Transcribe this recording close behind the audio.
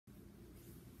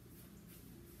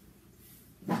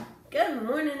Good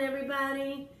morning,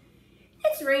 everybody.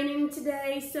 It's raining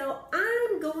today, so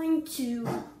I'm going to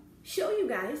show you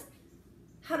guys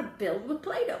how to build with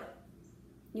Play-Doh.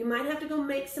 You might have to go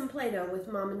make some Play-Doh with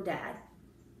Mom and Dad,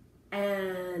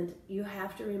 and you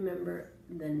have to remember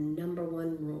the #1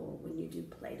 rule when you do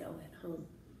Play-Doh at home.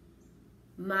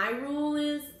 My rule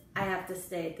is I have to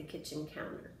stay at the kitchen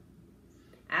counter.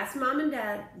 Ask Mom and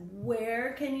Dad,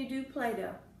 where can you do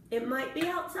Play-Doh? It might be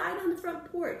outside on the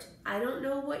front porch. I don't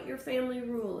know what your family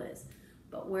rule is,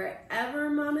 but wherever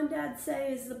Mom and Dad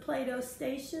say is the Play-Doh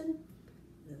station,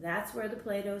 that's where the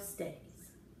Play-Doh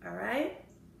stays, all right?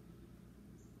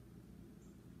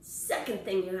 Second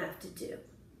thing you have to do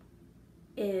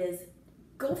is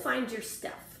go find your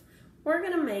stuff. We're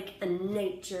gonna make a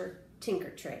nature tinker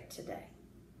tray today.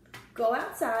 Go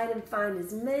outside and find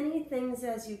as many things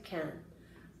as you can.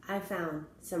 I found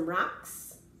some rocks,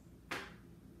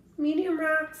 medium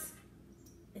rocks,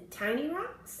 and tiny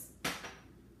rocks.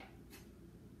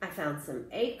 I found some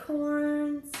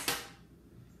acorns.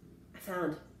 I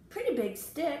found a pretty big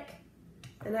stick,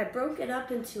 and I broke it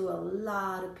up into a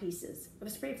lot of pieces. It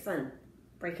was pretty fun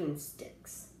breaking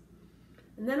sticks.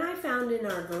 And then I found in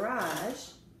our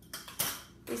garage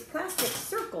these plastic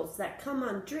circles that come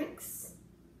on drinks.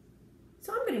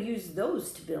 So I'm going to use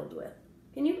those to build with.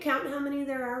 Can you count how many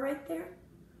there are right there?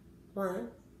 1,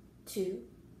 2,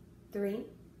 3,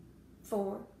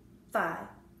 4, 5,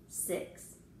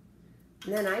 6.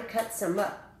 And then I cut some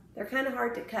up. They're kind of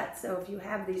hard to cut, so if you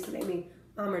have these, maybe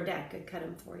Mom or Dad could cut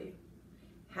them for you.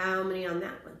 How many on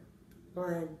that one?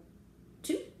 1,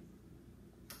 2.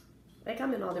 They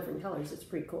come in all different colors. It's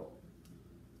pretty cool.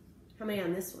 How many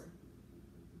on this one?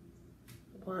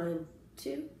 1,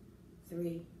 2,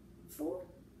 3, 4.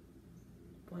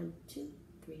 1, 2,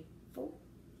 3, 4.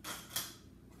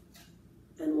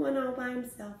 And one all by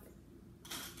himself.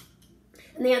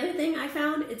 And the other thing I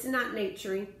found, it's not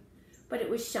naturey, but it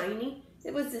was shiny.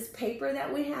 It was this paper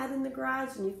that we had in the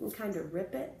garage, and you can kind of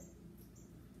rip it.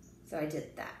 So I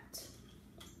did that.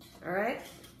 All right?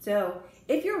 So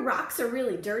if your rocks are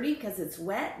really dirty because it's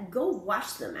wet, go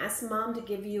wash them. Ask Mom to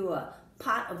give you a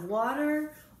pot of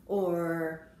water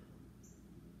or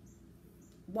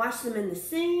wash them in the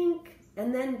sink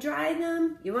and then dry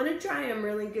them. You want to dry them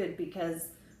really good because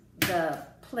the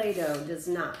Play-Doh does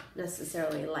not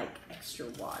necessarily like extra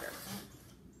water.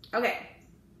 Okay,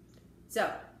 so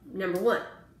 #1,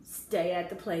 stay at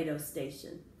the Play-Doh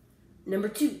station.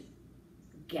 #2,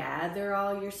 gather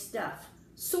all your stuff.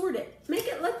 Sort it, make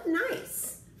it look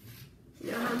nice.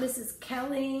 You know how Mrs.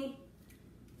 Kelly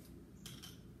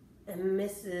and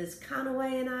Mrs.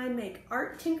 Conaway and I make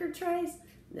art tinker trays?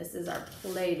 This is our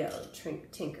Play-Doh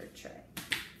tinker tray.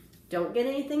 Don't get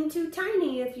anything too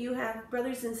tiny if you have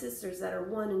brothers and sisters that are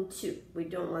 1 and 2. We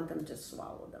don't want them to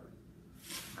swallow them.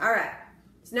 All right,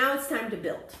 so now it's time to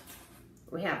build.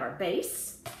 We have our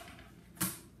base,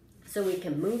 so we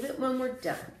can move it when we're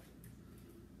done.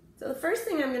 So the first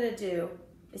thing I'm gonna do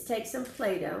is take some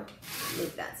Play-Doh,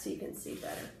 move that so you can see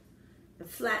better, and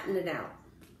flatten it out.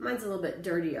 Mine's a little bit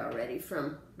dirty already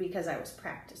because I was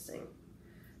practicing.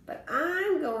 But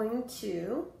I'm going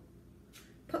to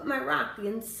put my rock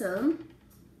in some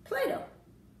Play-Doh.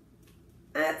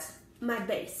 That's my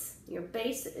base. Your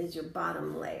base is your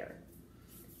bottom layer.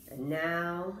 And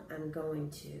now I'm going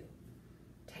to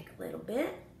take a little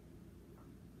bit,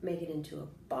 make it into a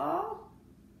ball.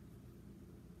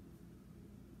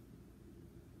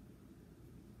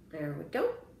 There we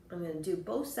go. I'm going to do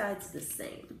both sides the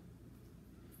same.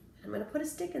 I'm going to put a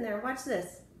stick in there. Watch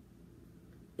this.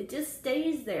 It just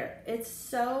stays there. It's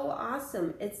so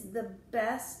awesome. It's the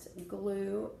best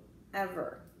glue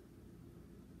ever.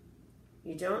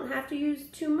 You don't have to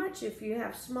use too much if you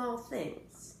have small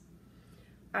things.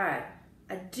 All right,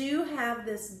 I do have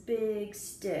this big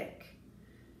stick.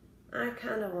 I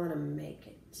kind of want to make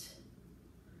it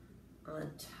on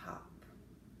top.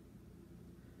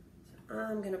 So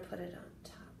I'm going to put it on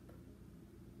top.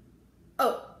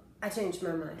 Oh, I changed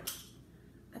my mind.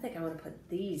 I think I want to put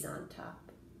these on top.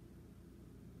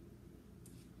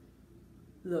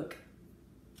 Look,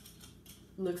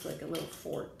 looks like a little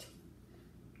fort.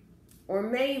 Or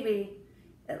maybe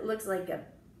it looks like a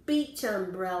beach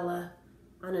umbrella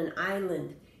on an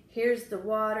island. Here's the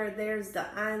water, there's the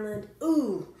island.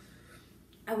 Ooh,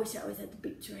 I wish I was at the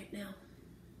beach right now.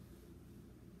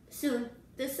 Soon,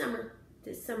 this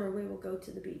summer we will go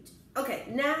to the beach. Okay,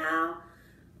 now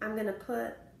I'm gonna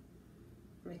put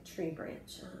my tree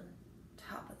branch on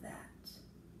top of that.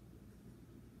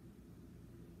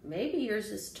 Maybe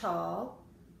yours is tall,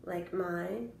 like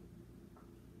mine.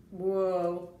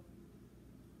 Whoa.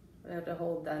 I have to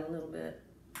hold that a little bit.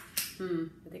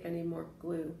 I think I need more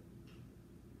glue.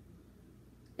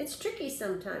 It's tricky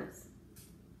sometimes.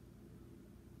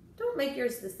 Don't make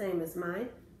yours the same as mine.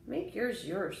 Make yours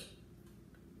yours.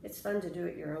 It's fun to do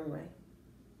it your own way.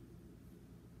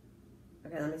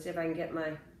 Okay, let me see if I can get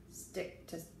my stick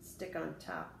to stick on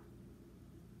top.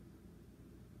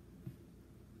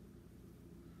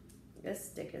 This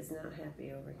stick is not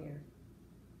happy over here.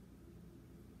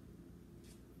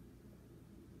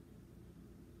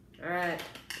 All right,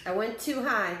 I went too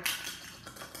high.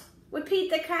 Would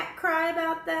Pete the cat cry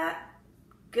about that?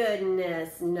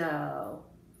 Goodness, no.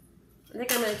 I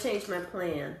think I'm going to change my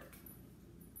plan.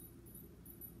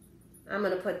 I'm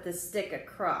going to put the stick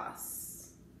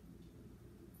across.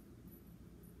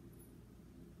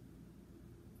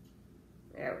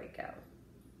 There we go.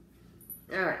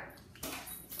 All right.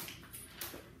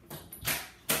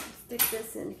 Stick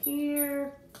this in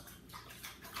here.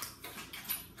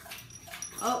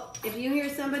 Oh, if you hear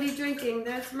somebody drinking,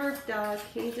 that's Murph Dog.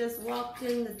 He just walked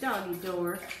in the doggy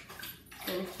door,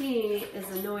 and he is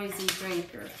a noisy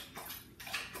drinker.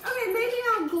 Okay, maybe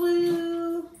I'll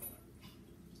glue.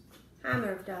 Hi,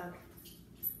 Murph Dog.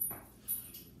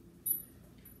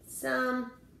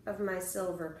 Some of my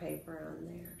silver paper on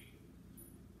there.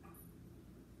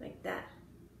 Like that.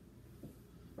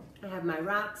 I have my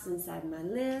rocks inside my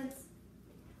lids.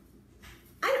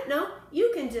 I don't know.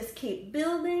 You can just keep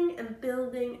building and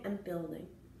building and building.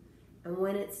 And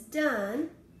when it's done,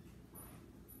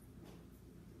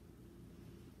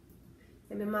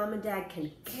 maybe Mom and Dad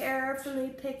can carefully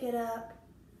pick it up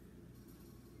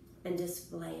and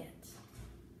display it.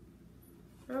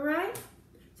 All right?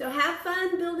 So have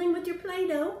fun building with your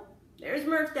Play-Doh. There's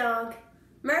Murph Dog.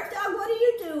 Murph Dog, what are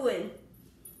you doing?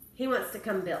 He wants to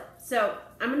come build. So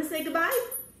I'm going to say goodbye.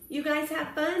 You guys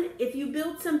have fun. If you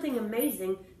build something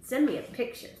amazing, send me a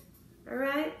picture. All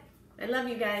right? I love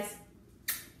you guys.